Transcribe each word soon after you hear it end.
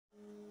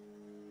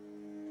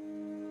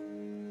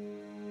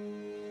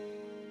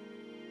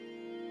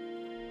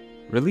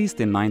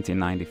Released in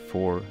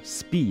 1994,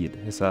 Speed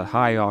is a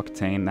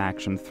high-octane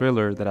action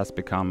thriller that has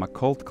become a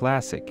cult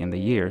classic in the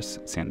years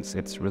since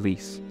its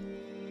release.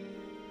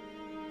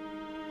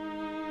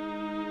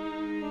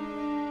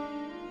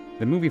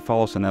 The movie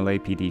follows an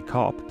LAPD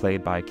cop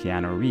played by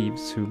Keanu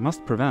Reeves who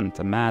must prevent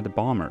a mad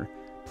bomber,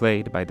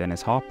 played by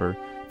Dennis Hopper,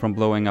 from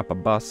blowing up a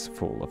bus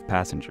full of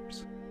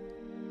passengers.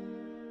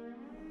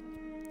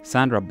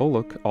 Sandra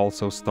Bullock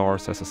also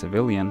stars as a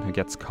civilian who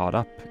gets caught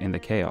up in the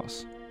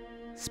chaos.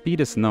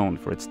 Speed is known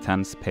for its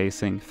tense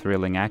pacing,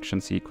 thrilling action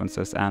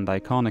sequences, and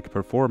iconic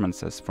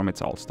performances from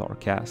its all-star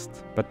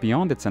cast. But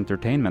beyond its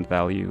entertainment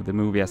value, the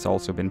movie has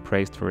also been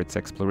praised for its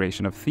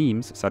exploration of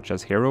themes such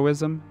as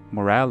heroism,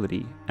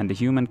 morality, and the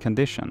human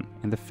condition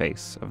in the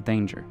face of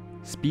danger.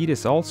 Speed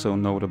is also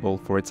notable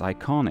for its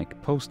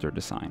iconic poster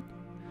design.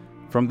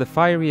 From the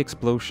fiery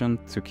explosion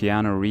to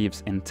Keanu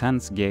Reeves'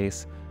 intense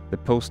gaze, the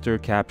poster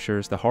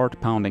captures the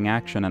heart-pounding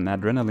action and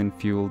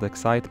adrenaline-fueled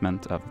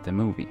excitement of the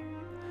movie.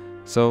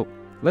 So,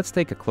 let's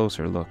take a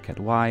closer look at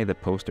why the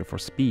poster for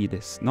Speed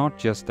is not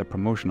just a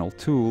promotional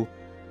tool,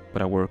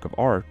 but a work of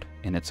art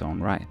in its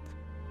own right.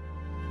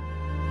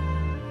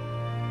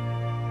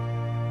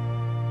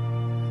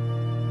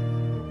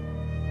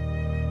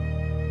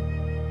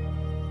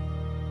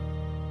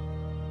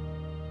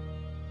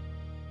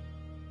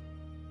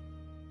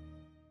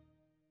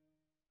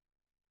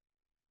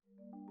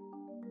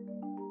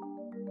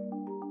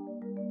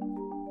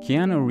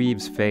 Keanu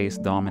Reeves' face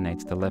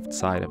dominates the left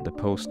side of the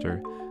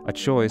poster, a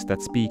choice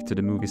that speaks to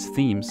the movie's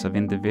themes of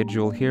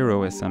individual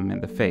heroism in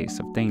the face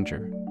of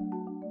danger.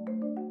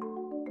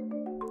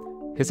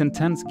 His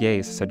intense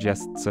gaze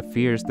suggests a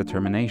fierce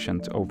determination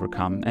to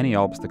overcome any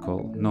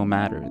obstacle, no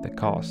matter the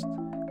cost.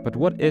 But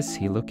what is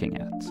he looking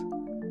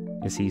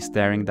at? Is he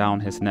staring down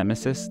his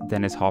nemesis,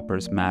 Dennis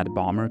Hopper's mad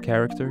bomber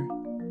character?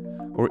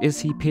 Or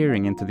is he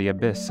peering into the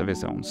abyss of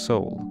his own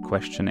soul,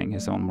 questioning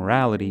his own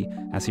morality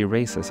as he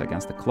races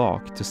against the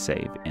clock to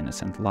save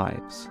innocent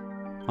lives?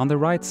 On the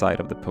right side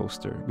of the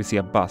poster, we see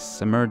a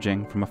bus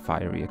emerging from a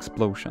fiery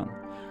explosion,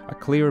 a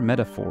clear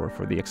metaphor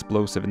for the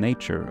explosive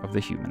nature of the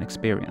human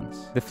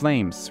experience. The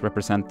flames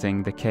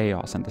representing the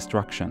chaos and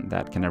destruction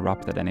that can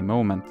erupt at any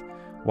moment,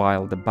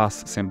 while the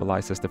bus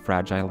symbolizes the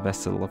fragile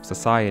vessel of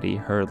society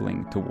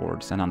hurtling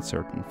towards an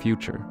uncertain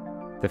future.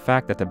 The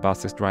fact that the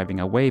bus is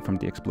driving away from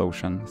the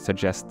explosion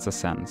suggests a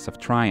sense of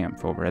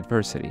triumph over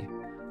adversity,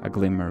 a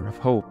glimmer of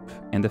hope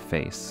in the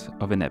face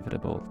of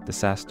inevitable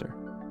disaster.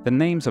 The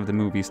names of the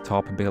movie's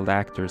top-billed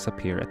actors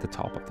appear at the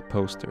top of the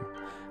poster,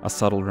 a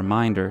subtle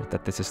reminder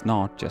that this is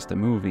not just a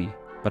movie,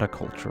 but a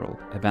cultural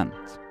event.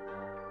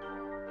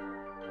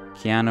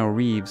 Keanu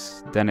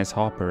Reeves, Dennis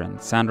Hopper, and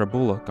Sandra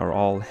Bullock are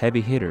all heavy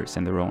hitters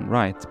in their own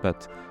right,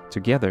 but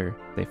together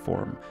they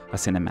form a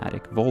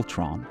cinematic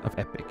Voltron of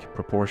epic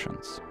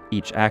proportions.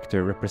 Each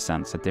actor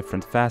represents a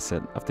different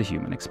facet of the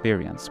human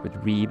experience, with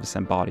Reeves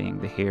embodying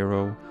the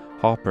hero,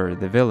 Hopper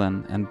the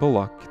villain, and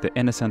Bullock the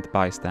innocent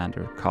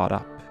bystander caught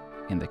up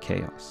in the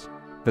chaos.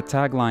 The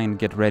tagline,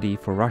 "Get ready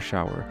for rush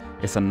hour,"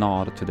 is a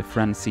nod to the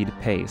frenzied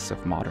pace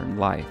of modern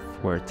life,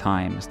 where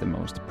time is the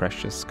most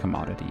precious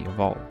commodity of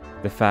all.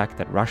 The fact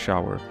that rush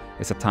hour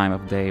is a time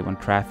of day when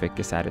traffic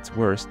is at its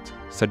worst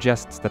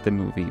suggests that the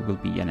movie will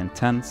be an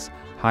intense,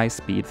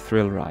 high-speed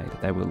thrill ride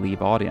that will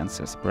leave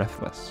audiences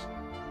breathless.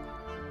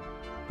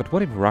 But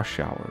what if rush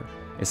hour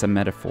is a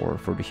metaphor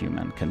for the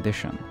human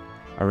condition?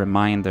 A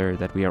reminder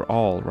that we are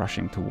all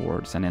rushing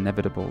towards an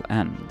inevitable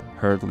end,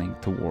 hurtling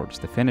towards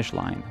the finish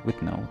line with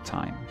no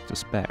time to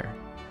spare.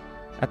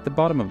 At the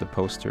bottom of the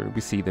poster, we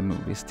see the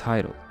movie's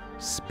title,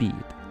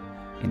 Speed,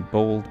 in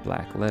bold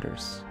black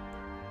letters.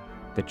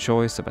 The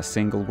choice of a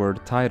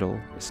single-word title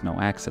is no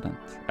accident,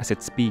 as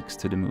it speaks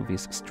to the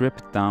movie's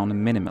stripped-down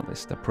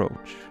minimalist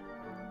approach.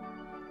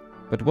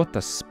 But what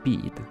does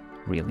speed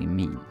really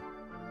mean?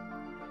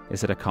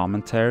 Is it a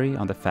commentary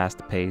on the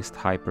fast-paced,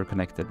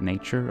 hyper-connected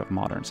nature of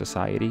modern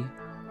society?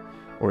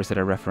 Or is it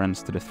a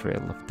reference to the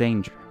thrill of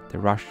danger, the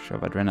rush of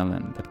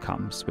adrenaline that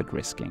comes with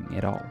risking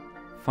it all?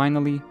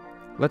 Finally,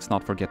 let's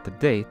not forget the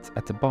date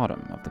at the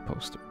bottom of the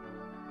poster,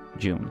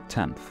 June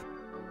 10th.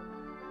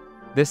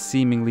 This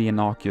seemingly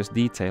innocuous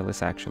detail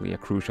is actually a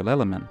crucial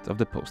element of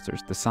the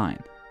poster's design.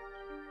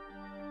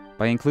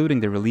 By including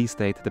the release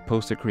date, the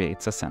poster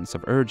creates a sense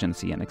of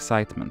urgency and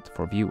excitement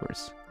for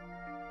viewers.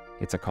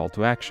 It's a call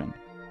to action,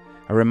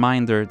 a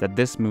reminder that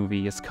this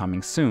movie is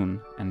coming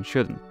soon and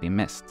shouldn't be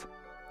missed.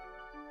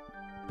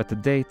 But the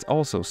date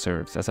also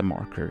serves as a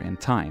marker in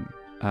time,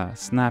 a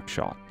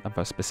snapshot of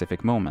a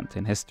specific moment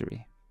in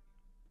history.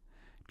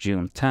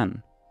 June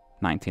 10,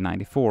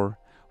 1994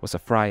 was a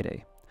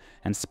Friday,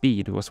 and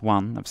Speed was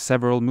one of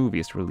several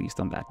movies released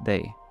on that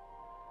day.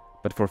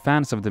 But for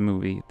fans of the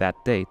movie, that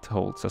date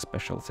holds a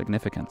special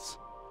significance.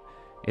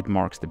 It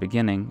marks the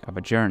beginning of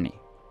a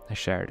journey, a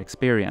shared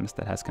experience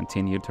that has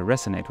continued to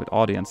resonate with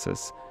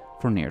audiences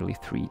for nearly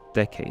 3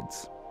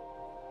 decades.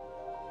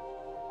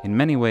 In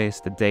many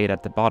ways, the date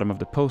at the bottom of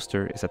the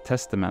poster is a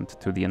testament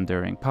to the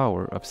enduring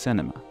power of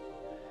cinema,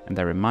 and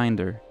a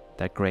reminder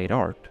that great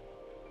art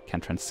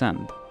can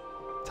transcend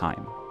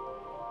time.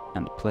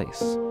 and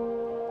place.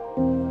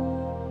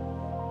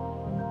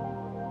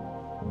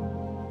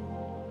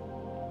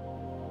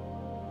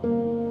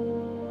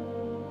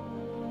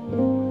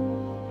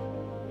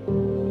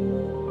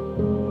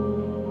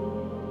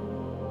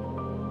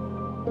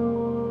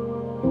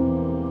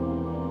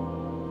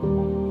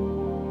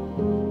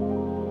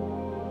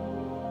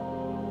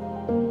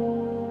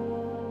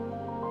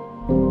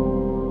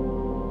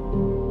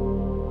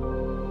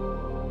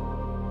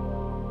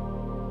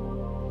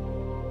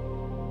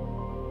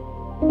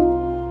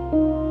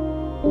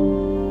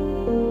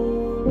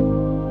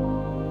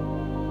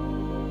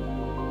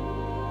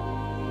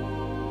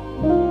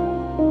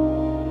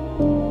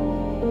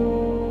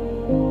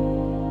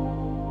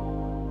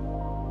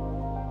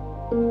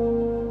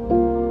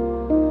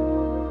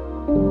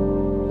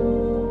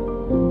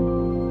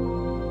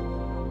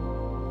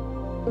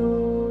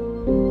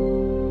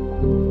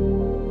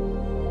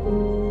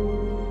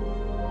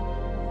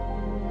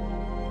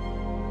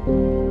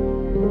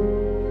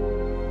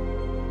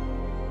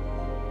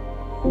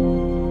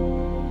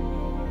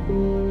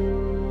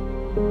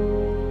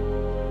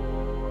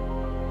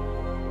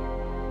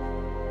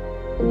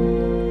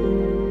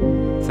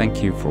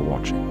 Thank you for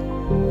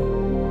watching.